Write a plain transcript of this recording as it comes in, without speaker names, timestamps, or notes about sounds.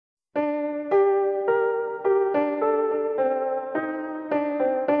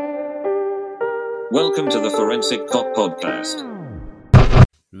Welcome to the Forensic Cop Podcast.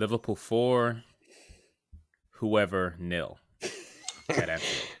 Liverpool 4, whoever nil. At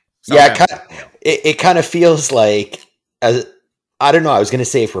Anfield. Yeah, Southampton, nil. it kind of feels like, I don't know, I was going to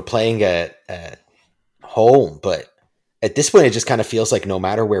say if we're playing at home, but at this point it just kind of feels like no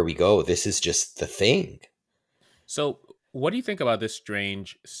matter where we go, this is just the thing. So, what do you think about this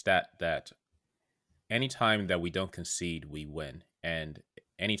strange stat that anytime that we don't concede, we win, and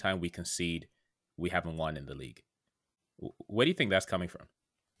anytime we concede, we haven't won in the league? Where do you think that's coming from?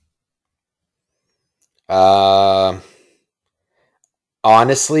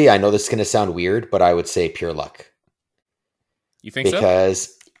 Honestly, I know this is going to sound weird, but I would say pure luck. You think so?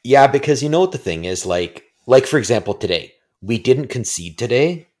 Because you know what the thing is, like for example, today, we didn't concede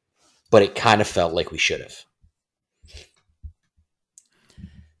today, but it kind of felt like we should have.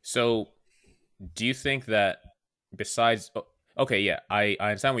 So, do you think that besides... Okay, yeah, I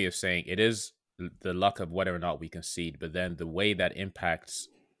understand what you're saying. It is the luck of whether or not we concede, but then the way that impacts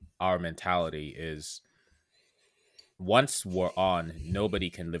our mentality is once we're on, nobody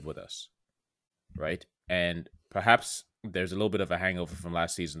can live with us, right? And perhaps there's a little bit of a hangover from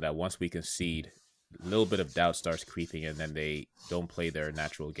last season that once we concede, a little bit of doubt starts creeping and then they don't play their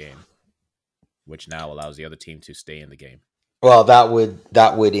natural game, which now allows the other team to stay in the game. Well, that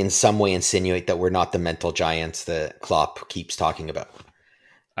would in some way insinuate that we're not the mental giants that Klopp keeps talking about.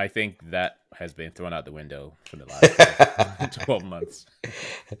 I think that has been thrown out the window for the last 12 months.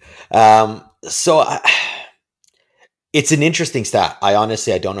 It's an interesting stat. I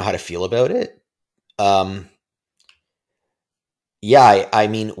honestly don't know how to feel about it. I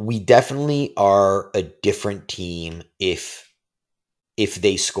mean, we definitely are a different team if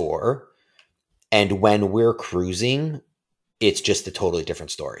they score, and when we're cruising, it's just a totally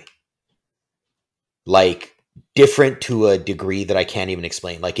different story. Like, different to a degree that I can't even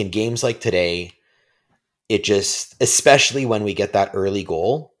explain. Like in games like today, it just, especially when we get that early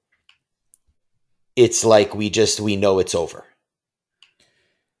goal, it's like we know it's over.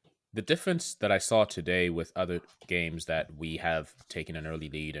 The difference that I saw today with other games that we have taken an early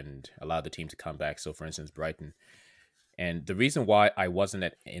lead and allowed the team to come back. So, for instance, Brighton. And the reason why I wasn't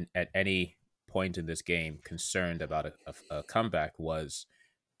at any point in this game concerned about a comeback was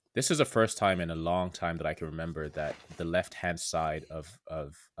this is the first time in a long time that I can remember that the left-hand side of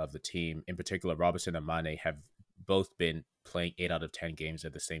the team, in particular Robertson and Mane, have both been playing 8 out of 10 games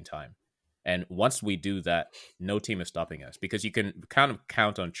at the same time. And once we do that, no team is stopping us because you can kind of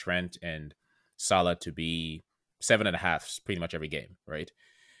count on Trent and Salah to be 7.5 pretty much every game, right?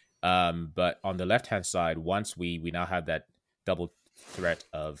 But on the left-hand side, once we now have that double threat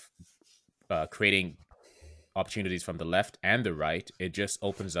of creating opportunities from the left and the right, it just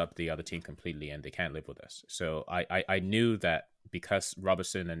opens up the other team completely and they can't live with us. So I knew that because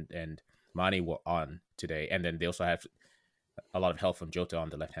Robertson and Mane were on today, and then they also have a lot of help from Jota on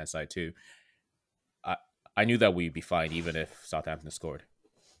the left-hand side too, I knew that we'd be fine even if Southampton scored.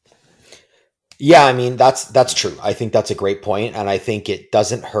 Yeah, I mean, that's true. I think that's a great point, and I think it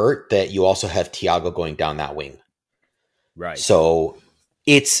doesn't hurt that you also have Thiago going down that wing. Right. So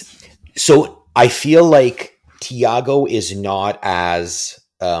I feel like Thiago is not as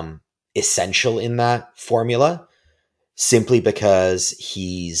essential in that formula simply because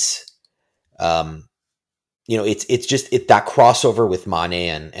he's it's just that crossover with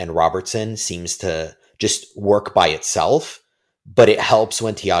Mane and Robertson seems to just work by itself, but it helps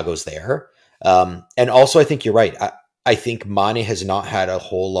when Thiago's there. And also I think you're right. I think Mane has not had a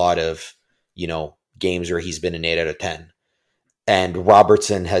whole lot of, games where he's been an 8 out of 10. And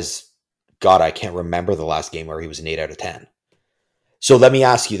Robertson has, God, I can't remember the last game where he was an 8 out of 10. So let me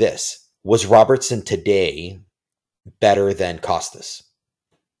ask you this. Was Robertson today better than Costas?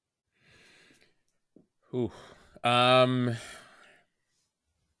 Ooh. That's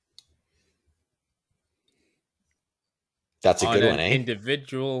a good one, eh?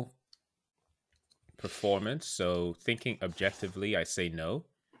 Individual performance, so thinking objectively, I say no.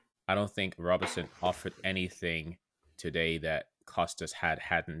 I don't think Robertson offered anything today that Costas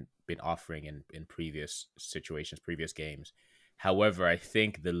hadn't been offering in previous situations, previous games. However, I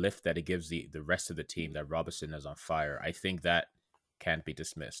think the lift that it gives the rest of the team that Robertson is on fire, I think that can't be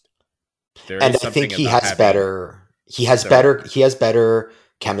dismissed. And I think he has better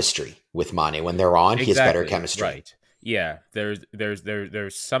chemistry with Mane when they're on. Exactly, he has better chemistry. Right. Yeah.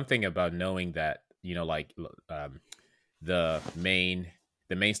 There's something about knowing that, the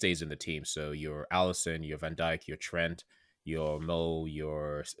mainstays in the team. So your Alisson, your Van Dijk, your Trent, your Mo,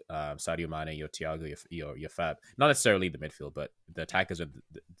 your Sadio Mane, your Thiago, your Fab. Not necessarily the midfield, but the attackers and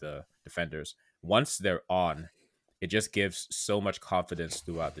the defenders. Once they're on, it just gives so much confidence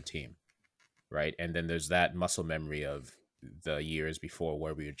throughout the team. right? And then there's that muscle memory of the years before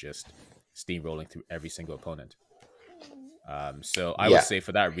where we were just steamrolling through every single opponent. So I would Yeah. say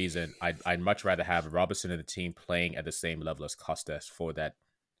for that reason, I'd much rather have Robertson and the team playing at the same level as Costas for that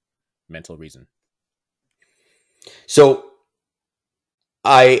mental reason. So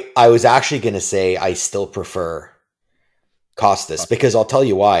I was actually going to say I still prefer Costas because I'll tell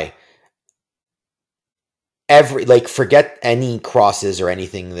you why. Forget any crosses or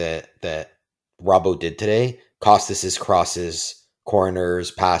anything that Robbo did today. Costas's crosses,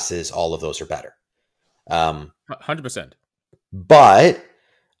 corners, passes, all of those are better. 100%. But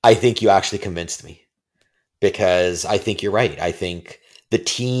I think you actually convinced me because I think you're right. I think the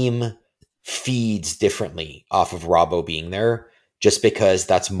team feeds differently off of Robbo being there just because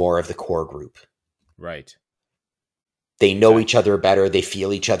that's more of the core group. Right. They know each other better. They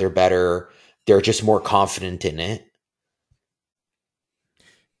feel each other better. They're just more confident in it.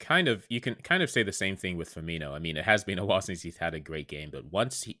 You can kind of say the same thing with Firmino. I mean, it has been a while since he's had a great game, but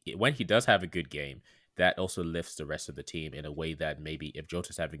when he does have a good game, that also lifts the rest of the team in a way that maybe if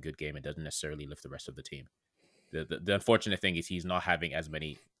Jota's having a good game, it doesn't necessarily lift the rest of the team. The unfortunate thing is he's not having as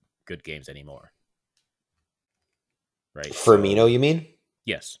many good games anymore. Right? Firmino, you mean?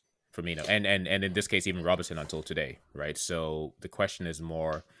 Yes, Firmino. And in this case, even Robertson until today, right? So the question is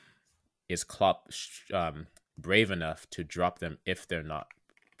more, is Klopp brave enough to drop them if they're not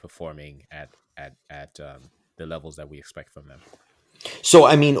performing at the levels that we expect from them? So,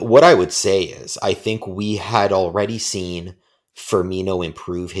 I mean, what I would say is I think we had already seen Firmino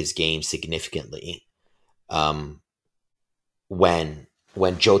improve his game significantly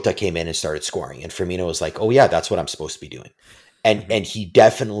when Jota came in and started scoring. And Firmino was like, oh, yeah, that's what I'm supposed to be doing. And he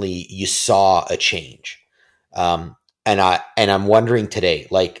definitely, you saw a change. And I'm wondering today,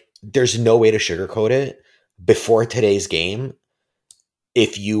 like, there's no way to sugarcoat it. Before today's game,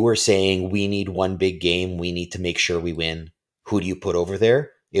 if you were saying we need one big game, we need to make sure we win, who do you put over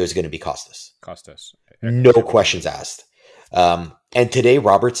there? It was going to be Costas. No questions asked. And today,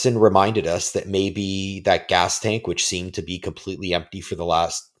 Robertson reminded us that maybe that gas tank, which seemed to be completely empty for the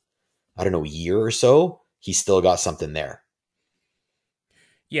last, year or so, he still got something there.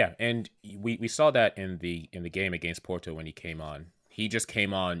 Yeah, and we saw that in the game against Porto when he came on. He just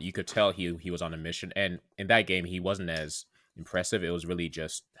came on. You could tell he was on a mission, and in that game he wasn't as impressive. It was really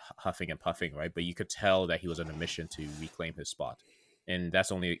just huffing and puffing, right? But you could tell that he was on a mission to reclaim his spot, and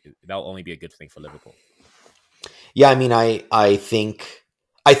that'll only be a good thing for Liverpool. Yeah, I mean, I think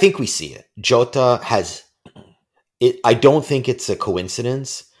we see it. Jota has it. I don't think it's a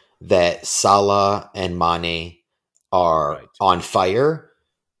coincidence that Salah and Mane are on fire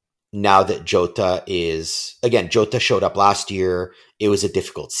now that Jota showed up last year. It was a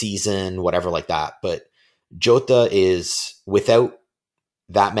difficult season, whatever like that. But Jota is, without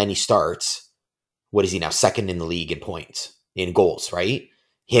that many starts, what is he now? Second in the league in points, in goals, right?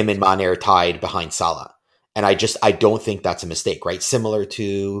 Him and Mane are tied behind Salah. And I don't think that's a mistake, right? Similar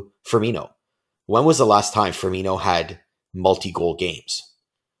to Firmino. When was the last time Firmino had multi-goal games?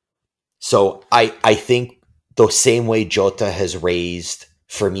 So I think the same way Jota has raised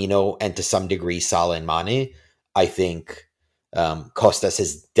Firmino and to some degree Salah and Mane, I think Costas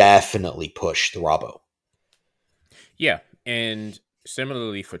has definitely pushed Robbo. Yeah, and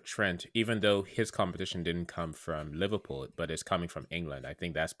similarly for Trent, even though his competition didn't come from Liverpool, but it's coming from England, I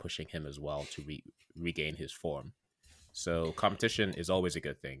think that's pushing him as well to regain his form. So competition is always a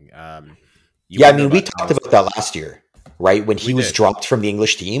good thing. We talked about that last year, right? When he was dropped from the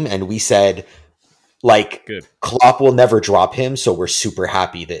English team, and we said, like, good. Klopp will never drop him, so we're super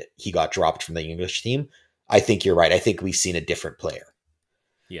happy that he got dropped from the English team. I think you're right. I think we've seen a different player.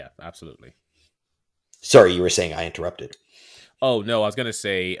 Yeah, absolutely. Sorry, you were saying I interrupted. Oh, no, I was going to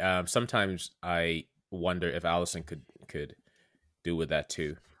say, sometimes I wonder if Alisson could do with that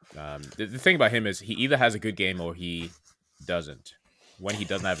too. The thing about him is he either has a good game or he doesn't. When he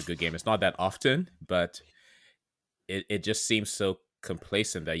doesn't have a good game, it's not that often, but it just seems so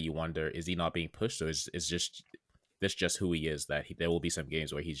complacent that you wonder, is he not being pushed, or is this just who he is, that there will be some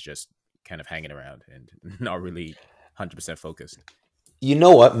games where he's just kind of hanging around and not really 100% focused. You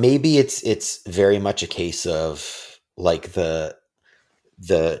know what? Maybe it's very much a case of like the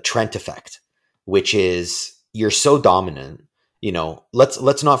Trent effect, which is you're so dominant. You know,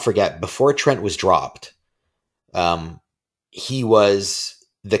 let's not forget, before Trent was dropped, he was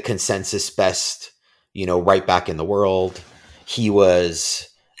the consensus best, right back in the world. He was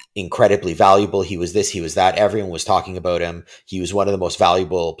incredibly valuable. He was this, he was that. Everyone was talking about him. He was one of the most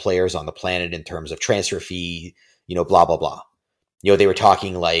valuable players on the planet in terms of transfer fee, blah, blah, blah. They were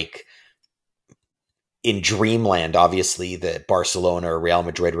talking like in dreamland, obviously, that Barcelona or Real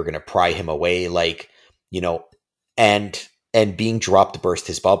Madrid were going to pry him away, like, you know, and being dropped to burst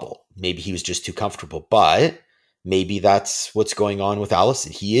his bubble. Maybe he was just too comfortable, but maybe that's what's going on with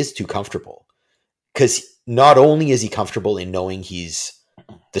Alisson. He is too comfortable because not only is he comfortable in knowing he's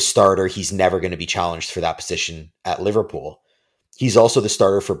the starter, he's never going to be challenged for that position at Liverpool. He's also the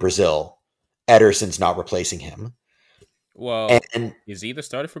starter for Brazil. Ederson's not replacing him. Well, and is he the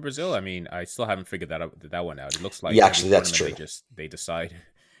starter for Brazil? I mean, I still haven't figured that one out. It looks like actually that's true. They decide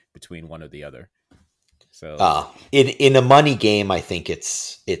between one or the other. So in a money game, I think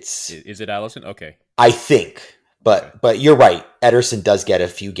it's is it Alisson? Okay, I think, but you're right. Ederson does get a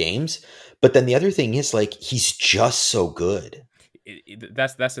few games, but then the other thing is like he's just so good.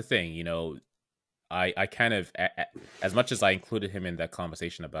 That's the thing, you know. I kind of, as much as I included him in that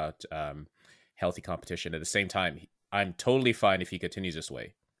conversation about healthy competition, at the same time, I'm totally fine if he continues this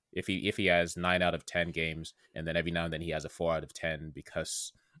way. If he has 9 out of 10 games, and then every now and then he has a 4 out of 10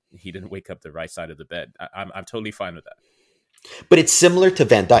 because he didn't wake up the right side of the bed, I'm totally fine with that. But it's similar to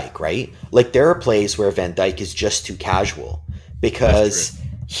Van Dijk, right? Like there are plays where Van Dijk is just too casual because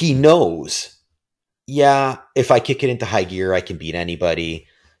he knows, yeah, if I kick it into high gear, I can beat anybody.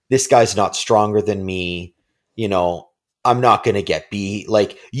 This guy's not stronger than me. You know, I'm not going to get beat.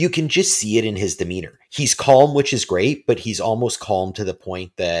 Like you can just see it in his demeanor. He's calm, which is great, but he's almost calm to the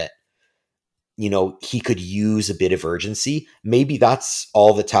point that, you know, he could use a bit of urgency. Maybe that's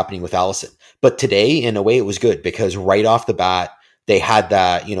all that's happening with Alisson. But today, in a way, it was good because right off the bat, they had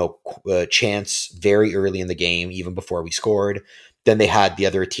that, you know, chance very early in the game, even before we scored. Then they had the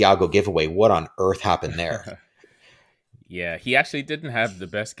other Thiago giveaway. What on earth happened there? Yeah, he actually didn't have the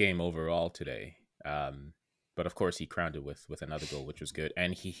best game overall today. But of course, he crowned it with another goal, which was good.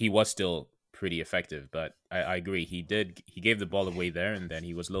 And he was still pretty effective. But I agree. He gave the ball away there, and then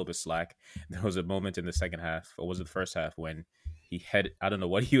he was a little bit slack. There was a moment in the second half, or was it the first half, when he I don't know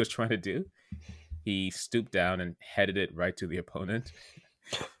what he was trying to do. He stooped down and headed it right to the opponent.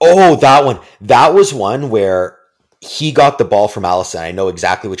 Oh, that one. That was one where he got the ball from Alisson. I know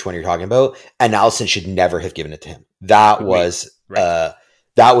exactly which one you're talking about. And Alisson should never have given it to him. That was a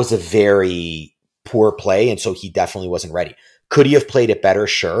very poor play, and so he definitely wasn't ready. Could he have played it better?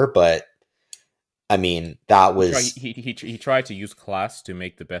 Sure, but I mean, that was he tried to use class to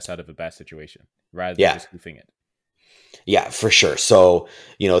make the best out of a bad situation rather than just goofing it. Yeah, for sure. So,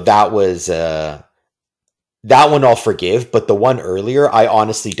 you know, that was that one I'll forgive, but the one earlier, I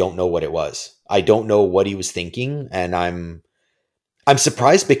honestly don't know what it was. I don't know what he was thinking, and I'm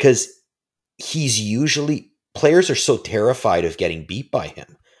surprised because players are so terrified of getting beat by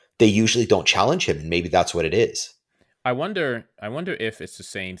him. They usually don't challenge him, and maybe that's what it is. I wonder if it's the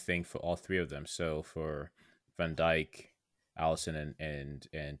same thing for all three of them. So for Van Dijk, Alisson,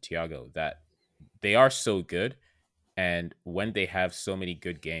 and Thiago, that they are so good, and when they have so many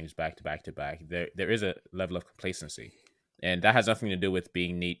good games back to back to back, there is a level of complacency, and that has nothing to do with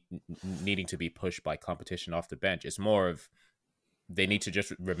being needing to be pushed by competition off the bench. It's more of they need to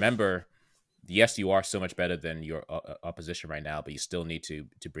just remember, yes, you are so much better than your opposition right now, but you still need to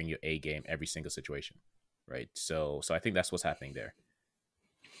bring your A game every single situation. Right. So I think that's what's happening there.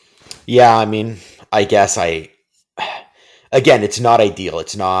 Yeah. I mean, I guess again, it's not ideal.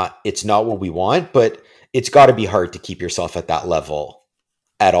 It's not what we want, but it's got to be hard to keep yourself at that level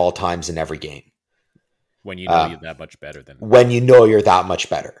at all times in every game. When you know you're that much better when you know you're that much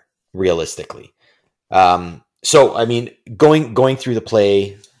better, realistically. So, I mean, going through the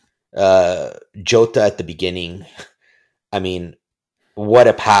play, Jota at the beginning, I mean, what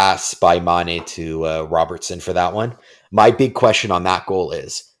a pass by Mane to Robertson for that one. My big question on that goal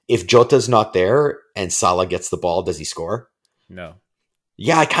is, if Jota's not there and Salah gets the ball, does he score? No.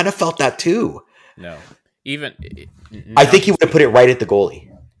 Yeah, I kind of felt that too. No. I think he would have put it right at the goalie.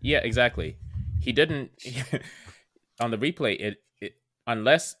 Yeah, exactly. He didn't on the replay. It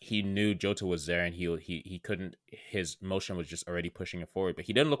unless he knew Jota was there and he couldn't. His motion was just already pushing it forward. But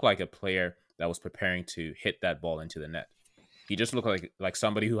he didn't look like a player that was preparing to hit that ball into the net. He just looked like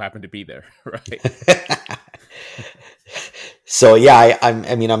somebody who happened to be there, right? So yeah,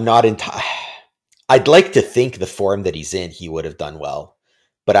 I mean, I'm not I'd like to think the form that he's in, he would have done well.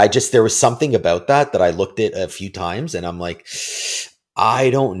 But there was something about that I looked at a few times and I'm like, I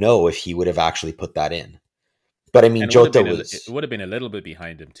don't know if he would have actually put that in. But I mean, Jota it would have been a little bit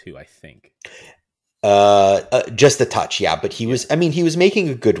behind him too, I think. Just a touch, yeah. But he was making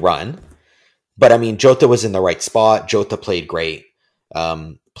a good run. But I mean, Jota was in the right spot. Jota played great,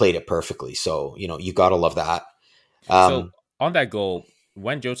 played it perfectly. So, you know, you got to love that. So on that goal,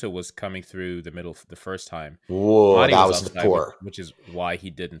 when Jota was coming through the middle the first time, Whoa, Mane that was was offside, poor. which is why he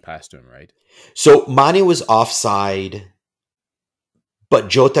didn't pass to him, right? So Mane was offside, but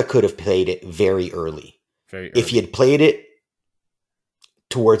Jota could have played it very early. Very If he early. had played it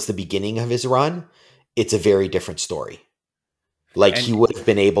towards the beginning of his run, it's a very different story. Like he And would have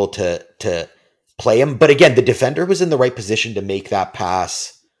been able to play him. But again, the defender was in the right position to make that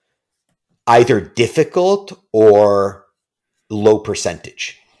pass either difficult or low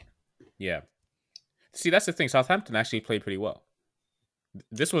percentage. yeah. See, that's the thing. Southampton actually played pretty well.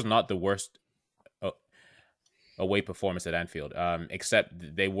 This was not the worst away performance at Anfield,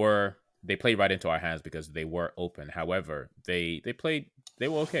 except they played right into our hands because they were open. However, they were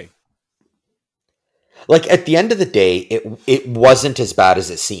okay. Like at the end of the day, it wasn't as bad as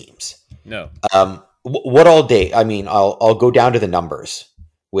it seems. No, What all day? I mean, I'll go down to the numbers,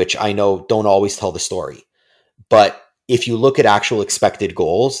 which I know don't always tell the story. But if you look at actual expected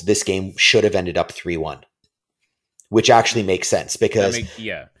goals, this game should have ended up 3-1, which actually makes sense because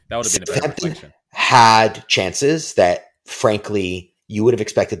that would have been a better Southampton reflection had chances that, frankly, you would have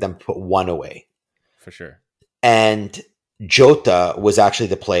expected them to put one away. for sure. And Jota was actually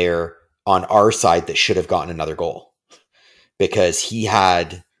the player on our side that should have gotten another goal because he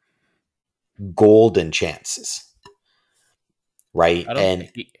had golden chances. Right.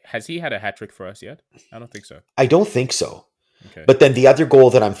 Has he had a hat trick for us yet? I don't think so. I don't think so. Okay. But then the other goal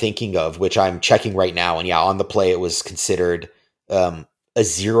that I'm thinking of, which I'm checking right now, and on the play, it was considered a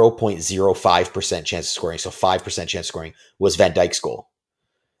 0.05% chance of scoring. So 5% chance of scoring was Van Dijk's goal.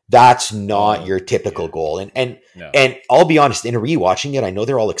 That's not your typical goal. And I'll be honest, in rewatching it, I know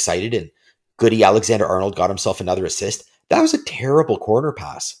they're all excited and Goody Alexander-Arnold got himself another assist. That was a terrible corner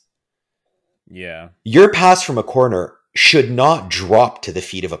pass. Yeah. Your pass from a corner should not drop to the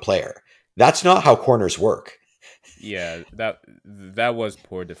feet of a player. That's not how corners work. Yeah, that was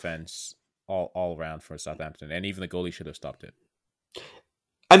poor defense all around for Southampton, and even the goalie should have stopped it.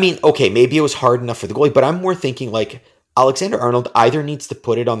 I mean, okay, maybe it was hard enough for the goalie, but I'm more thinking like Alexander-Arnold either needs to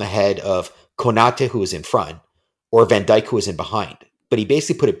put it on the head of Konate, who was in front, or Van Dijk, who was in behind. But he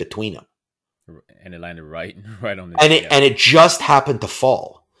basically put it between them. And it landed right on the and it just happened to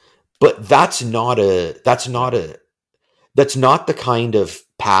fall. But that's not the kind of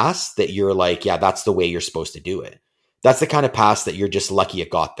pass that you're like, yeah, that's the way you're supposed to do it. That's the kind of pass that you're just lucky it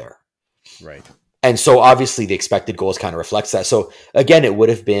got there. Right. And so obviously the expected goals kind of reflects that. So again, it would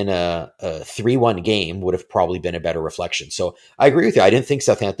have been a 3-1 game would have probably been a better reflection. So I agree with you. I didn't think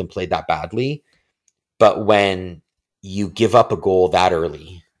Southampton played that badly, but when you give up a goal that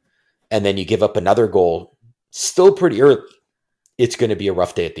early and then you give up another goal still pretty early, it's going to be a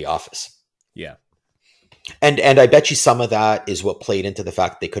rough day at the office. Yeah. And I bet you some of that is what played into the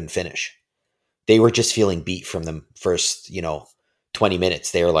fact they couldn't finish. They were just feeling beat from the first, 20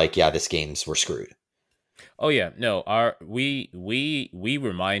 minutes. They were like, yeah, we're screwed. Oh yeah, no, we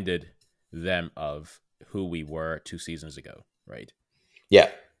reminded them of who we were 2 seasons ago, right? Yeah.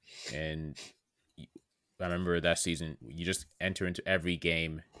 And I remember that season, you just enter into every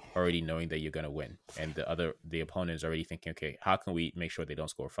game already knowing that you're going to win, and the opponent is already thinking, okay, how can we make sure they don't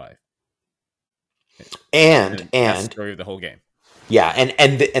score 5? And that's the story of the whole game. Yeah,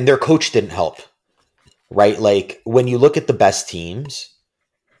 and their coach didn't help. Right? Like when you look at the best teams,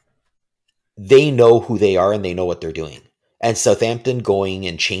 they know who they are and they know what they're doing. And Southampton going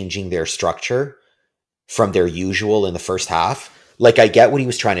and changing their structure from their usual in the first half, like I get what he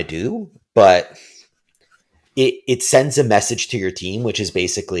was trying to do, but it sends a message to your team, which is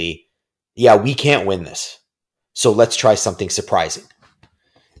basically, yeah, we can't win this. So let's try something surprising.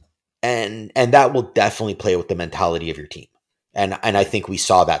 And that will definitely play with the mentality of your team. And I think we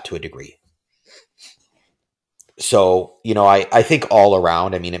saw that to a degree. So, I think all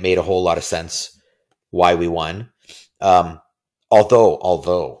around, I mean, it made a whole lot of sense why we won.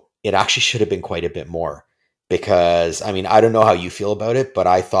 Although it actually should have been quite a bit more because, I mean, I don't know how you feel about it, but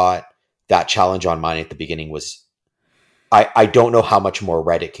I thought that challenge on Mane at the beginning was, I don't know how much more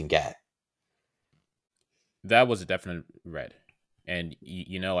red it can get. That was a definite red. And,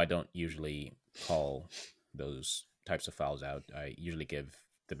 I don't usually call those types of fouls out. I usually give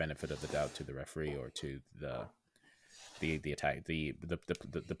the benefit of the doubt to the referee or to the attack, the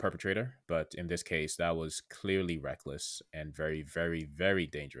perpetrator. But in this case, that was clearly reckless and very, very, very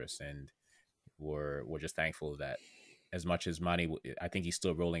dangerous. And we're just thankful that as much as Mane, I think he's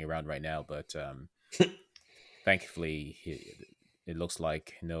still rolling around right now, but thankfully it looks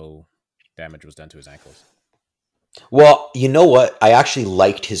like no damage was done to his ankles. Well, you know what? I actually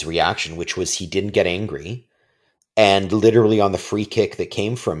liked his reaction, which was he didn't get angry. And literally on the free kick that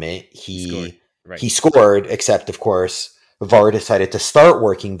came from it, he scored, except, of course, VAR decided to start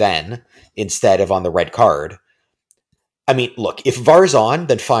working then instead of on the red card. I mean, look, if VAR's on,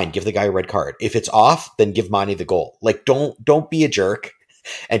 then fine, give the guy a red card. If it's off, then give Mane the goal. Like, don't be a jerk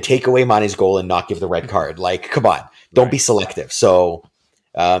and take away Mane's goal and not give the red card. Like, come on, don't be selective. So,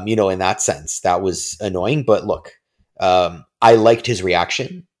 in that sense, that was annoying. But look, I liked his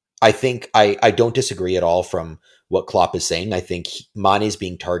reaction. I think I don't disagree at all from what Klopp is saying. I think Mane is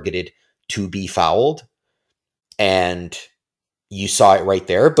being targeted to be fouled, and you saw it right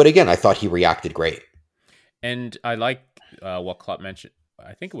there. But again, I thought he reacted great. And I like what Klopp mentioned.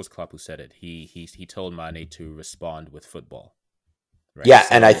 I think it was Klopp who said it. He told Mane to respond with football. Right? Yeah,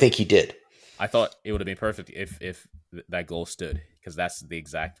 and I think he did. I thought it would have been perfect if that goal stood, because that's the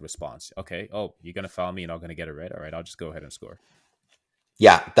exact response. Okay, you're going to foul me and I'm going to get a red? All right, I'll just go ahead and score.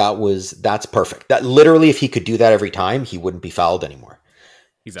 Yeah, that's perfect. That literally, if he could do that every time, he wouldn't be fouled anymore.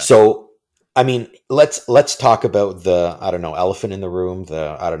 Exactly. So, I mean, let's talk about the, I don't know, elephant in the room,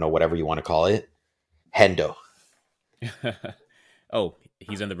 I don't know, whatever you want to call it. Hendo. Oh,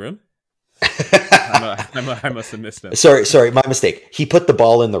 he's in the room? I must have missed him. Sorry, my mistake. He put the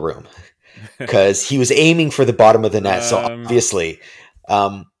ball in the room because he was aiming for the bottom of the net. So obviously,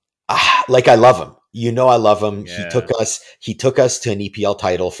 like, I love him. I love him. Yeah. He took us to an EPL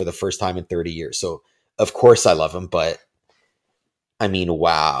title for the first time in 30 years. So of course I love him, but I mean,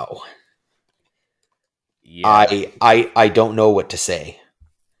 wow. Yeah. I don't know what to say.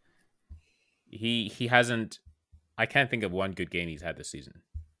 He hasn't. I can't think of one good game he's had this season.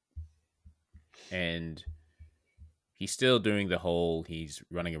 And he's still doing the whole, he's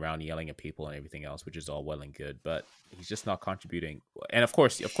running around yelling at people and everything else, which is all well and good, but he's just not contributing. And of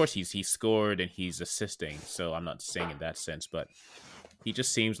course he's scored and he's assisting, so I'm not saying in that sense, but he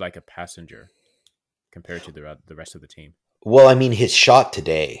just seems like a passenger compared to the rest of the team. Well, I mean, his shot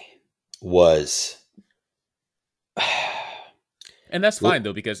today was... And that's fine,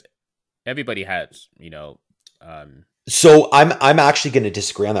 though, because everybody has, So I'm actually going to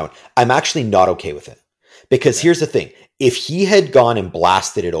disagree on that one. I'm actually not okay with it. Because here's the thing. If he had gone and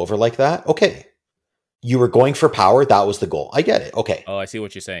blasted it over like that, okay. You were going for power. That was the goal. I get it. Okay. Oh, I see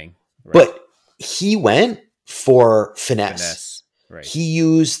what you're saying. Right. But he went for finesse. Right. He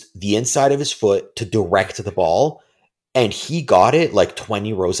used the inside of his foot to direct the ball, and he got it like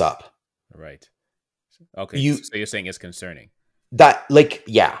 20 rows up. Right. Okay. So you're saying it's concerning. That, like,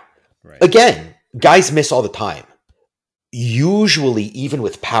 yeah. Right. Again, guys miss all the time. Usually, even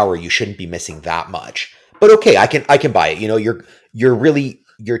with power, you shouldn't be missing that much. But okay, I can buy it.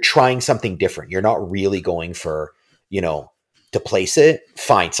 You're trying something different. You're not really going for, to place it.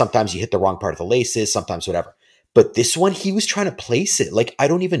 Fine. Sometimes you hit the wrong part of the laces, sometimes whatever. But this one, he was trying to place it. Like, I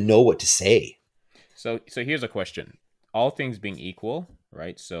don't even know what to say. So here's a question. All things being equal,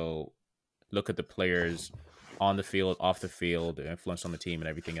 right? So look at the players on the field, off the field, the influence on the team and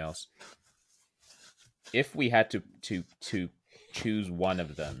everything else. If we had to choose one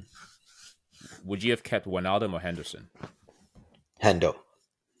of them, would you have kept Wijnaldum or Henderson? Hendo.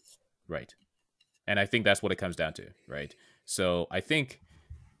 Right. And I think that's what it comes down to, right? So I think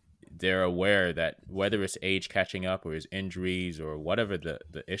they're aware that whether it's age catching up or his injuries or whatever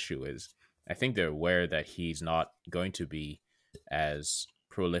the issue is, I think they're aware that he's not going to be as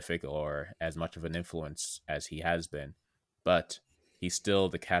prolific or as much of an influence as he has been. But he's still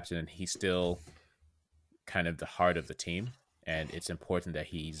the captain and he's still kind of the heart of the team. And it's important that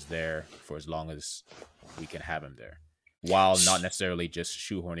he's there for as long as we can have him there, while not necessarily just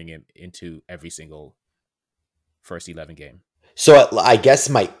shoehorning him into every single first 11 game. So I guess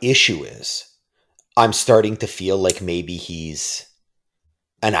my issue is I'm starting to feel like maybe he's,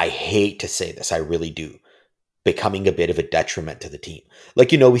 and I hate to say this, I really do, becoming a bit of a detriment to the team.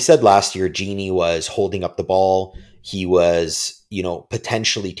 Like, we said last year, Genie was holding up the ball. He was,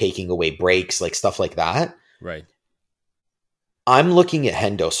 potentially taking away breaks, like stuff like that. Right. I'm looking at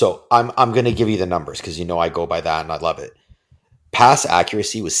Hendo. So I'm going to give you the numbers because, I go by that and I love it. Pass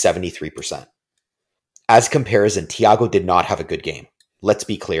accuracy was 73%. As comparison, Thiago did not have a good game. Let's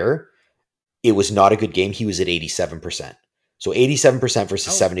be clear. It was not a good game. He was at 87%. So 87%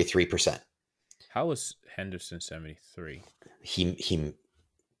 versus 73%. How was Henderson 73? He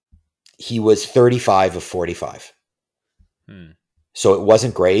was 35 of 45. So it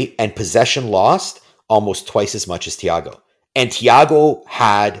wasn't great. And possession lost almost twice as much as Thiago. And Thiago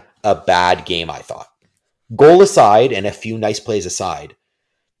had a bad game, I thought. Goal aside and a few nice plays aside,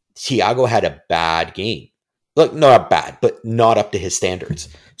 Thiago had a bad game. Look, not bad, but not up to his standards.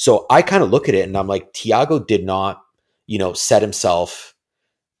 So I kind of look at it and I'm like, Thiago did not, set himself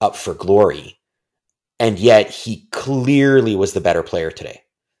up for glory. And yet he clearly was the better player today,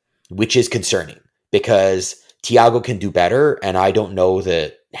 which is concerning because Thiago can do better, and I don't know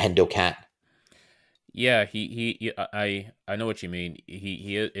that Hendo can. Yeah, I know what you mean.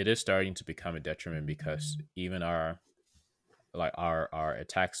 It is starting to become a detriment because even our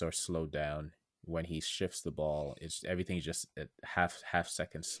attacks are slowed down when he shifts the ball. It's everything's just a half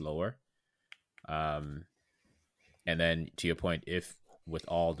second slower. Um, and then to your point, if with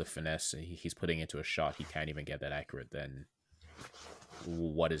all the finesse he's putting into a shot, he can't even get that accurate, then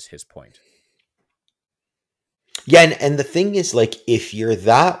what is his point? Yeah, and the thing is, like, if you're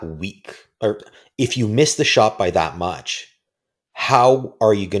that weak, or if you miss the shot by that much, how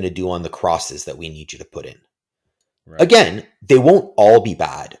are you going to do on the crosses that we need you to put in? Right. Again, they won't all be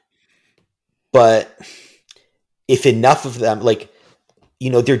bad, but if enough of them, like,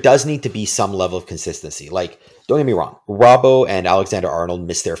 there does need to be some level of consistency. Like, don't get me wrong, Robbo and Alexander-Arnold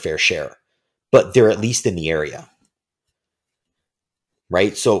miss their fair share, but they're at least in the area,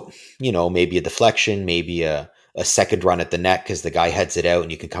 right? So, maybe a deflection, maybe a second run at the net because the guy heads it out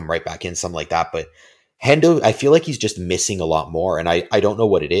and you can come right back in, something like that. But Hendo, I feel like he's just missing a lot more, and I don't know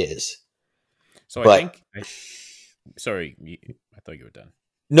what it is. So but, sorry, I thought you were done.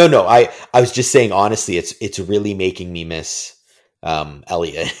 No, I was just saying, honestly, it's really making me miss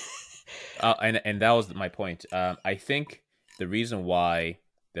Elliot. And that was my point. I think the reason why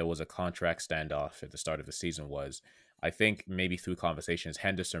there was a contract standoff at the start of the season was, I think maybe through conversations,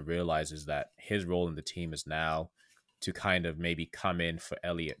 Henderson realizes that his role in the team is now to kind of maybe come in for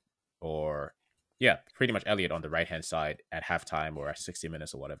Elliot, or pretty much Elliot on the right-hand side at halftime or at 60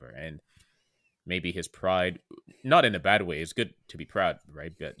 minutes or whatever. And maybe his pride, not in a bad way, it's good to be proud,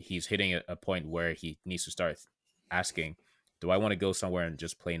 right? But he's hitting a point where he needs to start asking, do I want to go somewhere and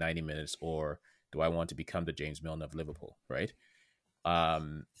just play 90 minutes, or do I want to become the James Milner of Liverpool, right?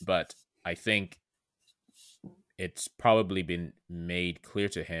 But I think it's probably been made clear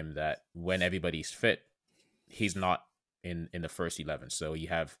to him that when everybody's fit, he's not in the first 11. So you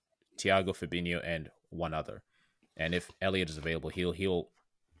have Thiago, Fabinho, and one other. And if Elliot is available, he'll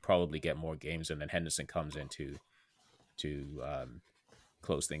probably get more games, and then Henderson comes in to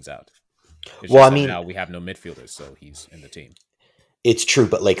close things out. Well, I mean, now we have no midfielders, so he's in the team. It's true,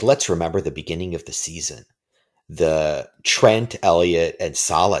 but like, let's remember the beginning of the season. The Trent, Elliot, and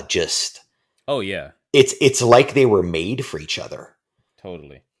Salah just... Oh, yeah. It's like they were made for each other.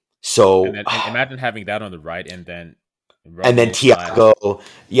 Totally. So and imagine having that on the right, and then Thiago,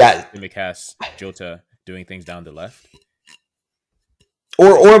 Tsimikas, Jota doing things down the left,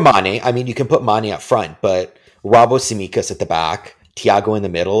 or Mane. I mean, you can put Mane up front, but Robbo, Tsimikas at the back, Thiago in the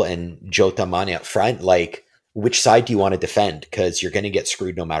middle, and Jota, Mane up front. Like, which side do you want to defend? Because you're going to get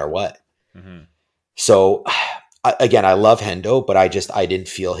screwed no matter what. Mm-hmm. So, again, I love Hendo, but I didn't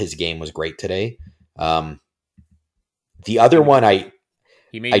feel his game was great today. The other one,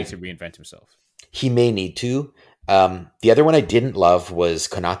 he may need to reinvent himself. He may need to. The other one I didn't love was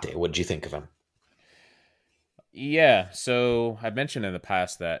Konate. What did you think of him? Yeah, so I've mentioned in the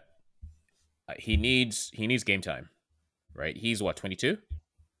past that he needs game time, right? He's what, 22?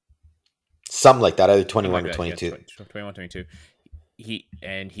 Something like that, either 21 or 22. Yeah, 21, 22.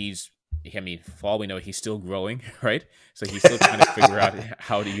 For all we know, he's still growing, right? So he's still trying to figure out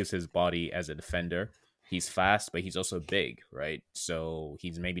how to use his body as a defender. He's fast, but he's also big, right? So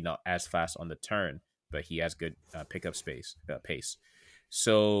he's maybe not as fast on the turn, but he has good pickup pace.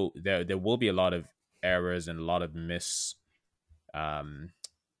 So there will be a lot of errors and a lot of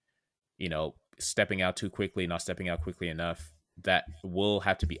stepping out too quickly, not stepping out quickly enough. That will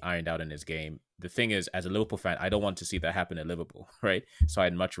have to be ironed out in his game. The thing is, as a Liverpool fan, I don't want to see that happen at Liverpool, right? So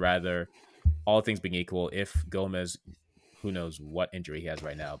I'd much rather, all things being equal, if Gomez, who knows what injury he has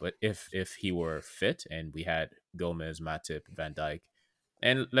right now, but if he were fit and we had Gomez, Matip, Van Dijk,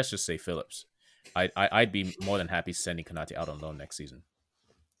 and let's just say Phillips, I'd be more than happy sending Konate out on loan next season.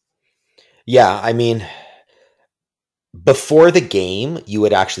 Yeah, I mean, before the game, you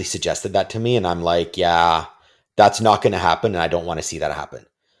had actually suggested that to me, and I'm like, yeah, that's not going to happen, and I don't want to see that happen.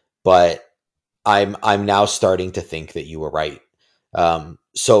 But I'm now starting to think that you were right.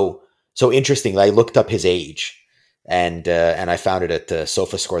 So interesting. I looked up his age, and I found it at the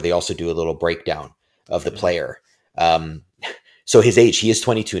SofaScore. They also do a little breakdown of the player. So his age, he is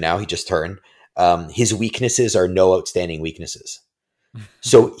 22 now. He just turned. His weaknesses are no outstanding weaknesses.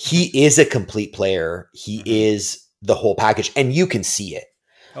 So he is a complete player. He is the whole package, and you can see it.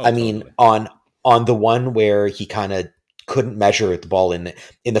 Oh, I mean, totally. On the one where he kind of couldn't measure the ball in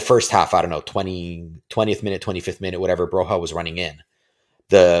the first half, I don't know, 20th minute, 25th minute, whatever, Broha was running in.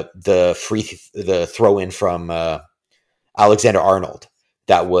 The throw in from Alexander-Arnold,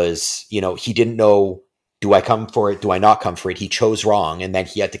 that was, he didn't know, do I come for it? Do I not come for it? He chose wrong, and then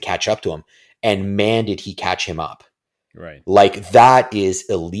he had to catch up to him. and man, did he catch him up. Right. Like, that is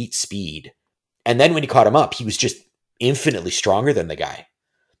elite speed. And then when he caught him up, he was just infinitely stronger than the guy.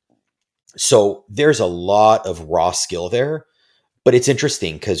 So there's a lot of raw skill there. But it's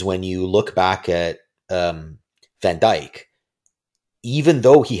interesting because when you look back at Van Dijk, even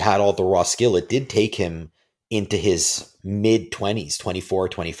though he had all the raw skill, it did take him into his mid-20s, 24,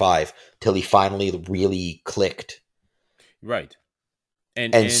 25, till he finally really clicked. Right.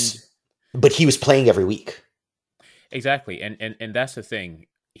 But he was playing every week. Exactly. And that's the thing.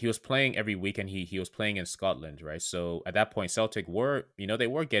 He was playing every week, and he was playing in Scotland, right? So at that point, Celtic were, they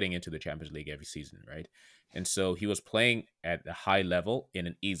were getting into the Champions League every season, right? And so he was playing at a high level in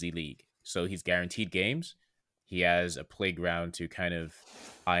an easy league. So he's guaranteed games. He has a playground to kind of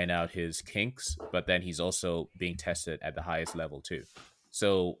iron out his kinks, but then he's also being tested at the highest level too.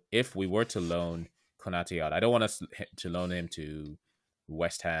 So if we were to loan Konate out, I don't want us to loan him to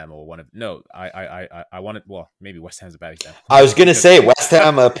West Ham or I wanted, well, maybe West Ham's a bad example. I was going to say West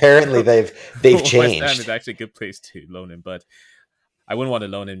Ham, apparently they've changed. West Ham is actually a good place to loan him, but I wouldn't want to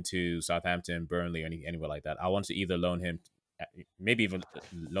loan him to Southampton, Burnley, or anywhere like that. I want to either loan him, maybe even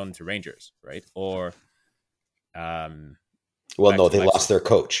loan him to Rangers, right? Or, well, no, they Leipzig. lost their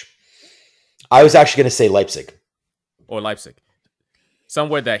coach. I was actually going to say Leipzig. Or Leipzig.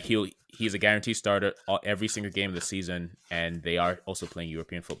 Somewhere that he's a guaranteed starter every single game of the season, and they are also playing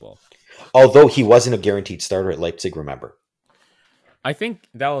European football. Although he wasn't a guaranteed starter at Leipzig, remember? I think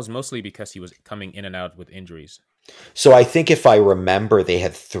that was mostly because he was coming in and out with injuries. So I think if I remember, they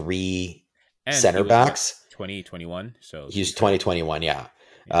had three center backs. 2021. So he's 2021, yeah.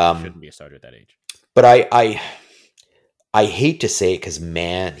 He shouldn't be a starter at that age. But I hate to say it because,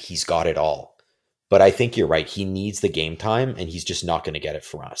 man, he's got it all. But I think you're right. He needs the game time, and he's just not going to get it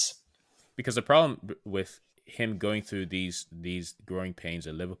from us. Because the problem with him going through these growing pains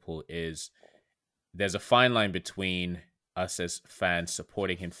at Liverpool is there's a fine line between us as fans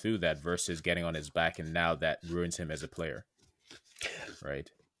supporting him through that versus getting on his back, and now that ruins him as a player.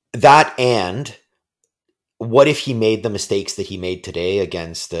 Right. That, and what if he made the mistakes that he made today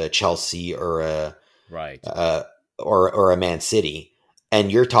against Chelsea or a Man City,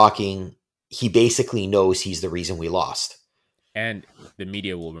 and you're talking, he basically knows he's the reason we lost. And the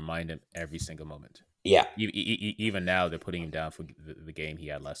media will remind him every single moment. Yeah. Even now, they're putting him down for the game he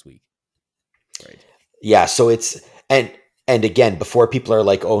had last week. Right. Yeah. So it's, and again, before people are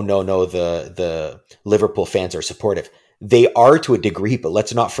like, oh, no, the Liverpool fans are supportive. They are to a degree, but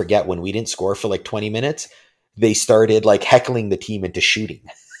let's not forget when we didn't score for like 20 minutes, they started like heckling the team into shooting.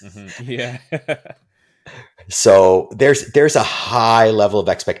 Mm-hmm. Yeah. So there's a high level of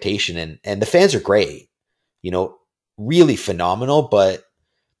expectation, and the fans are great, really phenomenal. But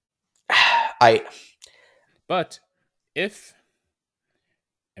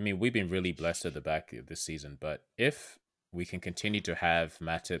we've been really blessed at the back this season, but if we can continue to have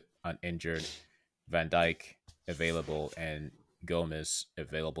Matip uninjured, Van Dijk available, and Gomez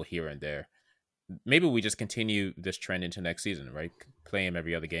available here and there, maybe we just continue this trend into next season, right? Play him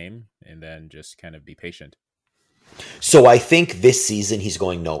every other game and then just kind of be patient. So I think this season he's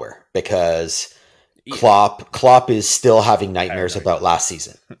going nowhere because Klopp is still having nightmares about last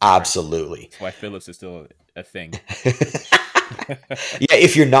season. Absolutely. That's why Phillips is still a thing. Yeah,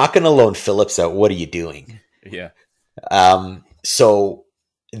 if you're not going to loan Phillips out, what are you doing? Yeah. So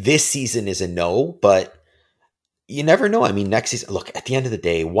this season is a no, but you never know. I mean, next season, look, at the end of the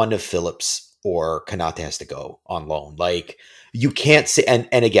day, one of Phillips or Konate has to go on loan. Like, you can't say, and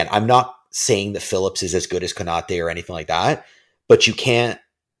again, I'm not saying that Phillips is as good as Konate or anything like that, but you can't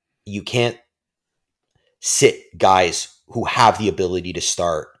sit guys who have the ability to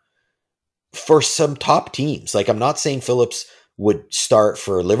start for some top teams. Like, I'm not saying Phillips would start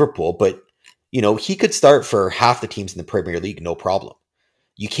for Liverpool, but he could start for half the teams in the Premier League, no problem.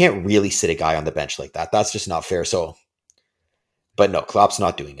 You can't really sit a guy on the bench like that. That's just not fair. So, but no, Klopp's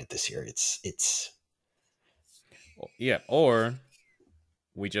not doing it this year. It's yeah, or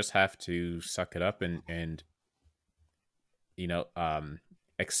we just have to suck it up and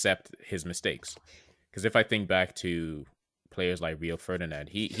accept his mistakes. Because if I think back to players like Rio Ferdinand,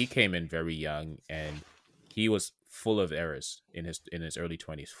 he came in very young and he was full of errors in his early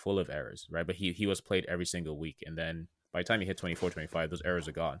 20s, full of errors, right? But he was played every single week, and then by the time he hit 24, 25, those errors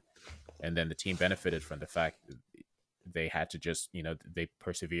are gone. And then the team benefited from the fact that they had to just, they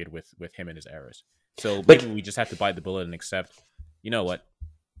persevered with him and his errors. So maybe we just have to bite the bullet and accept, what,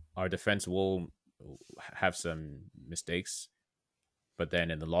 our defense will have some mistakes, but then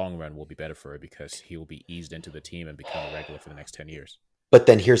in the long run will be better for it because he will be eased into the team and become a regular for the next 10 years. But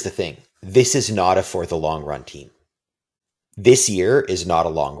then here's the thing. This is not a for the long run team. This year is not a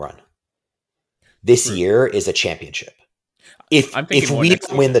long run. This True. year is a championship. If I'm thinking more we next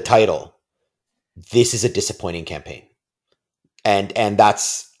don't win season. the title, this is a disappointing campaign. And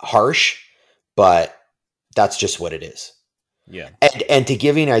that's harsh, but that's just what it is. Yeah. And to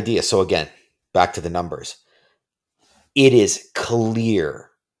give you an idea, so again, back to the numbers. It is clear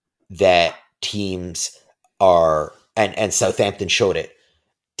that teams are, and Southampton showed it,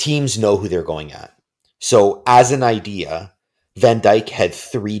 teams know who they're going at. So as an idea, Van Dijk had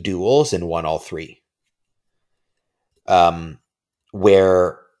 3 duels and won all 3.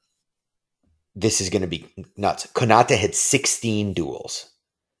 Where this is going to be nuts. Konate had 16 duels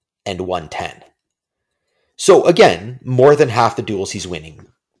and won 10. So again, more than half the duels he's winning,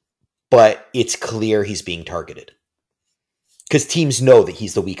 but it's clear he's being targeted because teams know that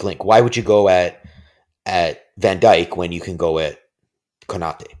he's the weak link. Why would you go at Van Dijk when you can go at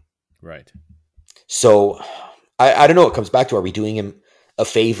Konate? Right. So I don't know. It comes back to, are we doing him a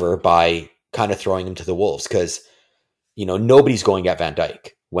favor by kind of throwing him to the wolves? Because, nobody's going at Van Dijk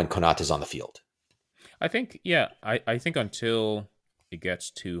when Konate is on the field. I think, yeah, I think until it gets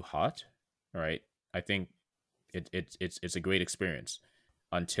too hot, right? I think it's a great experience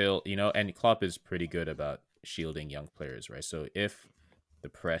until, and Klopp is pretty good about shielding young players, right? So if the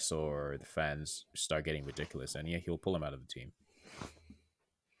press or the fans start getting ridiculous, then yeah, he'll pull him out of the team.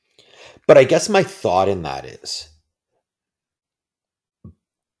 But I guess my thought in that is,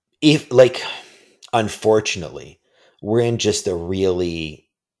 unfortunately, we're in just a really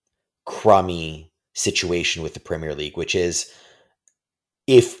crummy situation with the Premier League, which is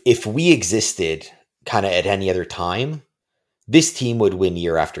if we existed kind of at any other time, this team would win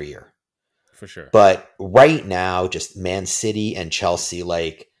year after year. For sure. But right now, just Man City and Chelsea,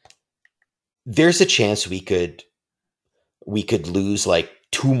 there's a chance we could lose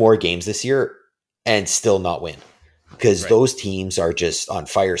 2 more games this year and still not win, because those teams are just on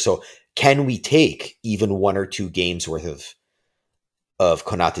fire. So can we take even 1 or 2 games worth of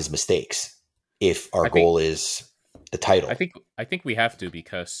Konate's mistakes if our goal is the title? I think we have to,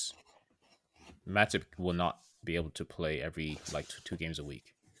 because Matip will not be able to play every 2 games a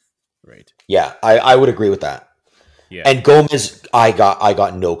week. Right. Yeah, I would agree with that. Yeah. And Gomez, I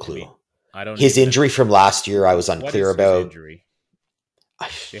got no clue. I don't. His injury from last year, I was unclear about. His injury?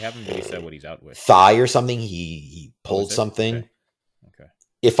 They haven't really said what he's out with. Thigh or something. He pulled something. Okay.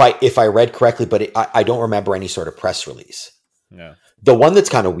 If I read correctly, but I don't remember any sort of press release. No. The one that's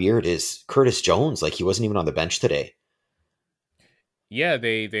kind of weird is Curtis Jones. He wasn't even on the bench today. Yeah,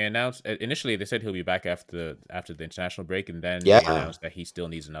 they announced initially they said he'll be back after the international break, and then they announced that he still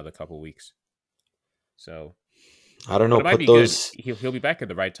needs another couple weeks. So I don't know. It might be good. He'll be back at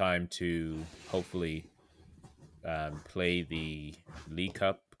the right time to hopefully play the League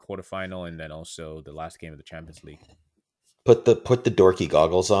Cup quarterfinal and then also the last game of the Champions League. Put the dorky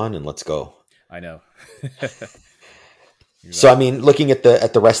goggles on and let's go. I know. Exactly. So I mean, looking at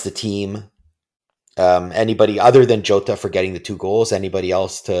the rest of the team, anybody other than Jota for getting the 2 goals? Anybody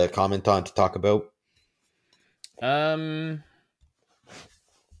else to comment on, to talk about? I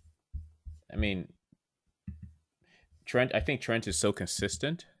mean, Trent. I think Trent is so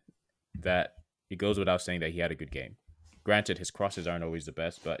consistent that it goes without saying that he had a good game. Granted, his crosses aren't always the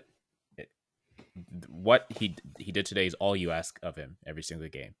best, but what he did today is all you ask of him every single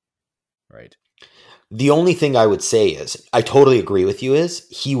game, right? The only thing I would say is, I totally agree with you, is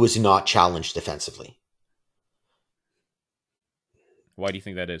he was not challenged defensively. Why do you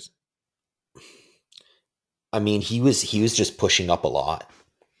think that is? I mean, he was just pushing up a lot,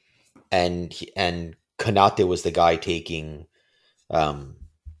 and Konate was the guy taking,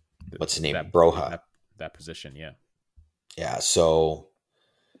 what's his name, Broha, that position, yeah. Yeah, so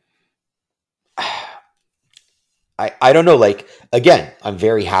I don't know. Again, I'm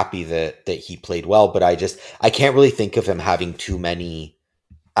very happy that he played well, but I can't really think of him having too many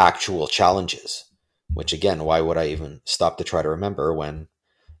actual challenges. Which again, why would I even stop to try to remember when?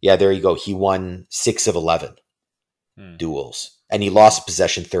 Yeah, there you go. He won 6 of 11 duels, and he lost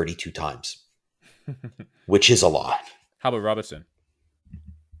possession 32 times, which is a lot. How about Robertson?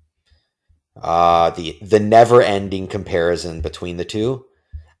 The never-ending comparison between the two.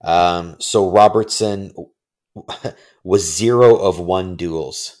 So Robertson was 0 of 1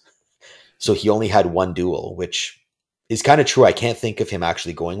 duels. So he only had 1 duel, which is kind of true. I can't think of him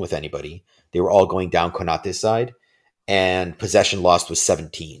actually going with anybody. They were all going down Konate's side, and possession lost was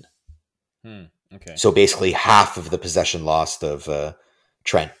 17. Okay. So basically half of the possession lost of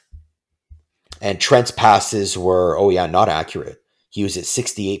Trent. And Trent's passes were, not accurate. He was at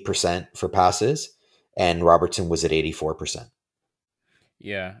 68% for passes, and Robertson was at 84%.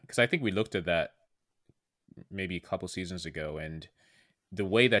 Yeah, because I think we looked at that maybe a couple seasons ago, and the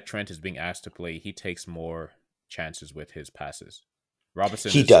way that Trent is being asked to play, he takes more chances with his passes.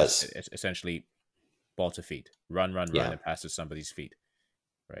 Robertson He is does. essentially ball to feet, run, Yeah. and pass to somebody's feet,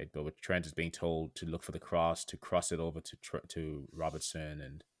 right? But with Trent is being told to look for the cross, to cross it over to Robertson,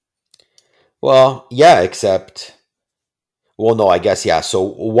 and Well, yeah, except, well, no, I guess, yeah. So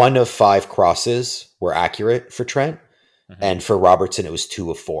 1 of 5 crosses were accurate for Trent, and for Robertson, it was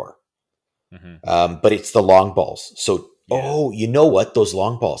 2 of 4. But it's the long balls. So, you know what? Those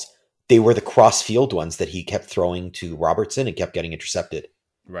long balls, they were the cross field ones that he kept throwing to Robertson and kept getting intercepted.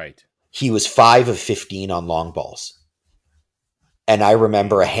 right. He was 5 of 15 on long balls. And I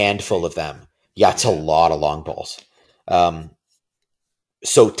remember a handful of them. Yeah, it's a lot of long balls.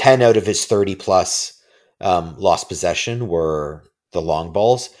 So 10 out of his 30 plus lost possession were the long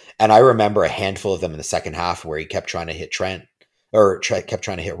balls. And I remember a handful of them in the second half where he kept trying to hit Trent or kept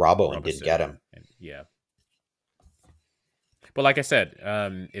trying to hit Robbo and didn't get him. Yeah. But like I said,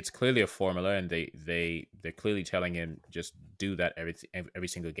 it's clearly a formula, and they're clearly telling him just do that every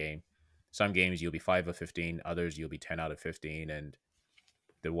single game. Some games you'll be 5 of 15, others you'll be 10 out of 15, and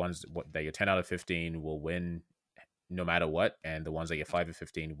the ones that you're 10 out of 15 will win no matter what, and the ones that you're 5 of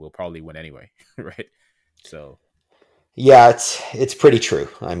 15 will probably win anyway, right? So yeah, it's pretty true.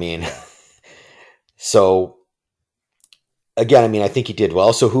 I mean, so again, I mean, I think he did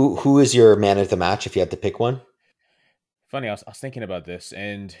well. So who is your man of the match if you had to pick one? funny, I was thinking about this,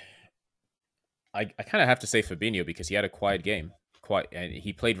 and I kind of have to say Fabinho because he had a quiet game. And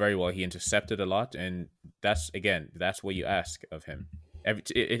he played very well. He intercepted a lot, and that's what you ask of him.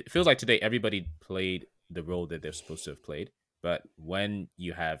 It feels like today everybody played the role that they're supposed to have played, but when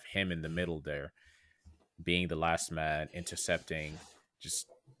you have him in the middle there, being the last man, intercepting, just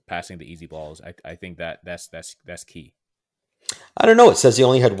passing the easy balls, I think that's key. I don't know. It says he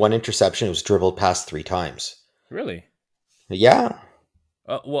only had 1 interception. It was dribbled past 3 times. Really? Yeah.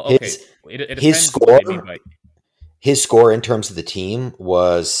 Well, okay. It depends what you mean by. His score in terms of the team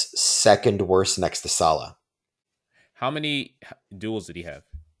was second worst next to Salah. How many duels did he have?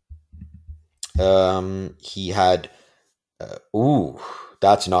 He had,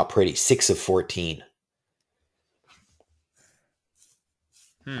 that's not pretty. 6 of 14.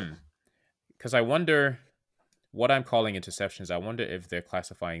 Because I wonder what I'm calling interceptions. I wonder if they're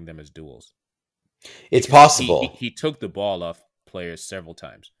classifying them as duels. It's possible. He took the ball off players several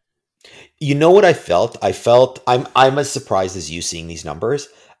times. You know what I felt? I'm as surprised as you seeing these numbers.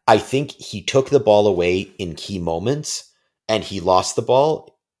 I think he took the ball away in key moments and he lost the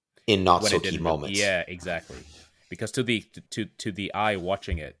ball in not so key moments. Yeah, exactly. Because to the eye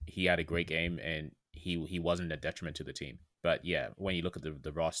watching it, he had a great game and he wasn't a detriment to the team. But yeah, when you look at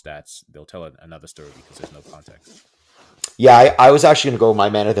the raw stats, they'll tell another story because there's no context. Yeah, I was actually going to go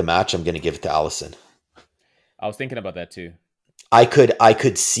my man of the match. I'm going to give it to Alisson. I was thinking about that too. I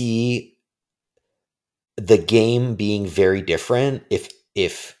could see the game being very different if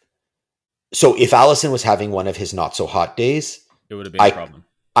Alisson was having one of his not so hot days, it would have been a problem.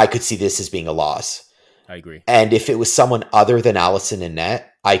 I could see this as being a loss. I agree. And if it was someone other than Alisson in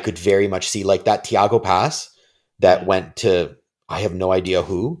net, I could very much see like that Thiago pass that went to, I have no idea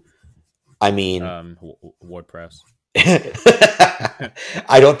who. I mean, WordPress.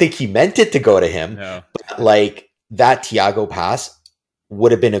 I don't think he meant it to go to him. No. But like that Thiago pass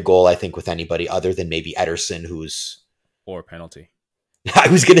would have been a goal, I think, with anybody other than maybe Ederson, or a penalty. I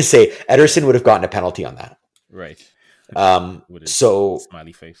was going to say Ederson would have gotten a penalty on that. Right. With his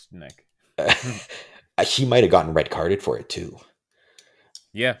smiley face neck. He might have gotten red carded for it too.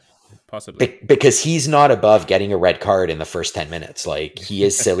 Yeah, possibly. Because he's not above getting a red card in the first 10 minutes. Like he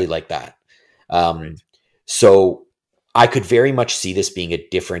is silly like that. Right. So I could very much see this being a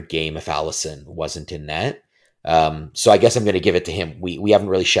different game if Alisson wasn't in net. So I guess I'm going to give it to him. We haven't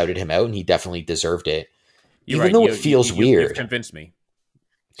really shouted him out, and he definitely deserved it. Even though it feels weird. You've convinced me.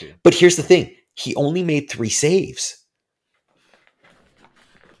 Too. But here's the thing. He only made 3 saves.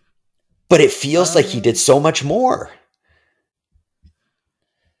 But it feels like he did so much more.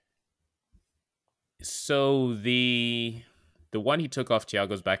 So the one he took off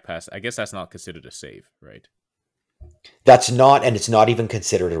Thiago's back pass, I guess that's not considered a save, right? That's not, and it's not even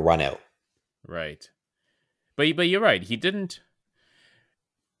considered a run out. Right. But you're right. He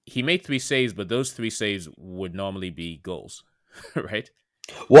made 3 saves, but those 3 saves would normally be goals, right?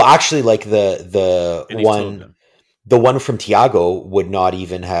 Well, actually, like the one from Thiago would not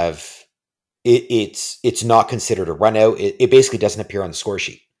even have. It's not considered a run out. It basically doesn't appear on the score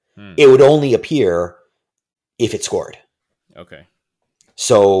sheet. It would only appear if it scored. Okay.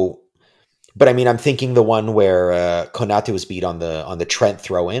 So, but I mean, I'm thinking the one where Konate was beat on the Trent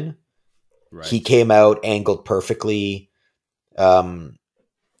throw in. Right. He came out, angled perfectly,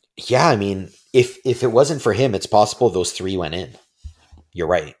 Yeah, I mean, if it wasn't for him, it's possible those 3 went in. You're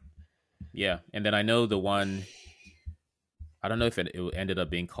right. Yeah, and then I know the one. I don't know if it ended up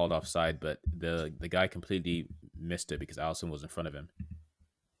being called offside, but the guy completely missed it because Allison was in front of him.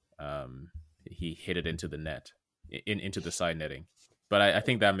 He hit it into the net, into the side netting. But I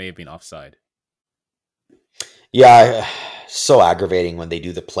think that may have been offside. Yeah, so aggravating when they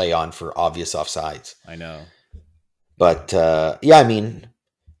do the play on for obvious offsides. I know. But yeah, I mean,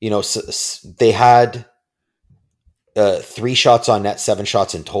 they had 3 shots on net, 7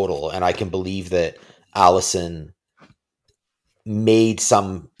 shots in total, and I can believe that Allison made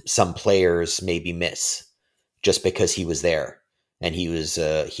some players maybe miss just because he was there and he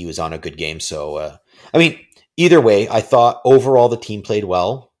was on a good game. So I mean, either way, I thought overall the team played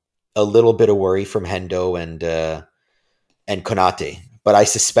well. A little bit of worry from Hendo and Konate, but I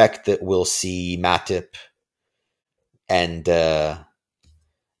suspect that we'll see Matip and Van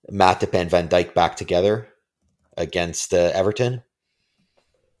Dijk back together against Everton.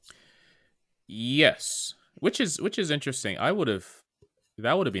 Yes, which is interesting. That would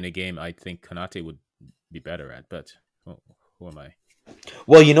have been a game I think Konate would be better at, but who am I?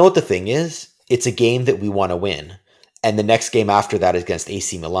 Well, you know what the thing is? It's a game that we want to win. And the next game after that is against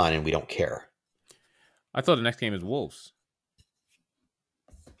AC Milan, and we don't care. I thought the next game is Wolves.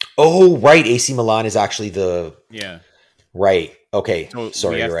 Oh, right. AC Milan is actually Yeah. Right. Okay. So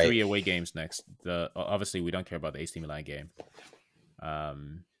Sorry, we have you're right. 3 away games next. Obviously, we don't care about the AC Milan game.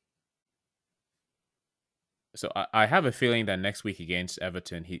 So I have a feeling that next week against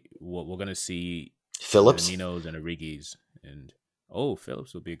Everton, we're going to see Phillips, Ninos and Origis, and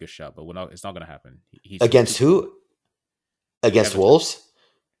Phillips would be a good shot, but it's not going to happen. He's against who? Against Everton. Wolves?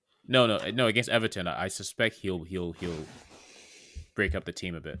 No, against Everton. I suspect he'll break up the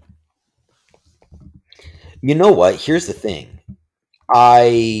team a bit. You know what? Here's the thing.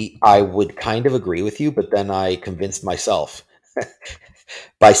 I would kind of agree with you, but then I convinced myself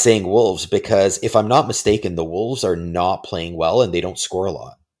by saying Wolves, because if I'm not mistaken, the Wolves are not playing well and they don't score a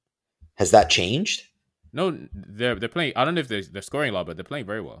lot. Has that changed? No, they're playing. I don't know if they're scoring a lot, but they're playing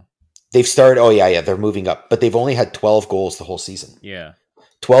very well. They've started. Oh yeah, they're moving up, but they've only had 12 goals the whole season. Yeah,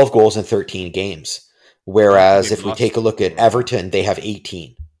 12 goals in 13 games. Whereas if we lost take a look at Everton, they have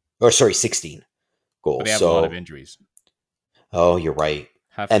 16 goals. But they have a lot of injuries. Oh, you're right.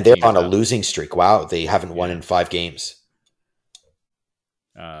 And they're on a losing streak. Wow, they haven't won in 5 games.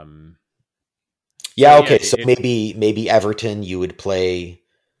 Yeah, okay. So maybe Everton you would play.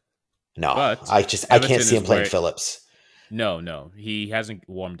 No, I can't see him playing Phillips. No, he hasn't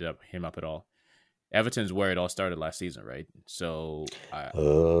warmed him up at all. Everton's where it all started last season, right? So,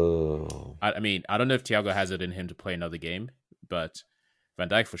 I mean, I don't know if Thiago has it in him to play another game, but Van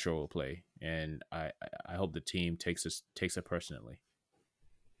Dijk for sure will play, and I hope the team takes it personally.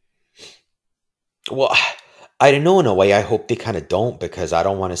 Well, I don't know. In a way, I hope they kind of don't, because I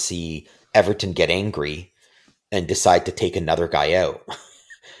don't want to see Everton get angry and decide to take another guy out.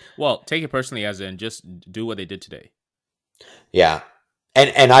 Well, take it personally, as in just do what they did today. Yeah.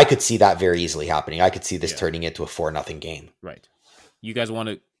 And I could see that very easily happening. I could see this turning into a 4-0 game. Right. You guys want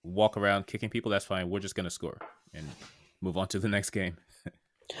to walk around kicking people? That's fine. We're just going to score and move on to the next game.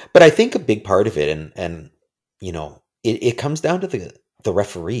 But I think a big part of it, and it comes down to the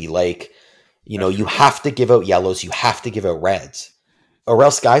referee. Like, you have to give out yellows. You have to give out reds. Or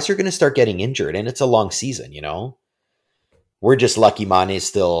else guys are going to start getting injured. And it's a long season, We're just lucky Mane's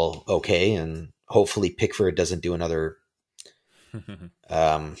still okay. And hopefully Pickford doesn't do another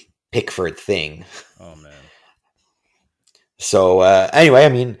Pickford thing. Oh man. So anyway, I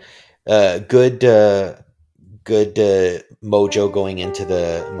mean, good mojo going into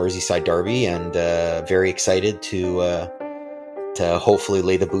the Merseyside derby, and very excited to hopefully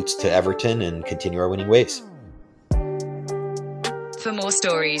lay the boots to Everton and continue our winning ways. For more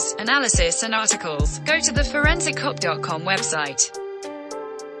stories, analysis and articles, go to the forensiccop.com website.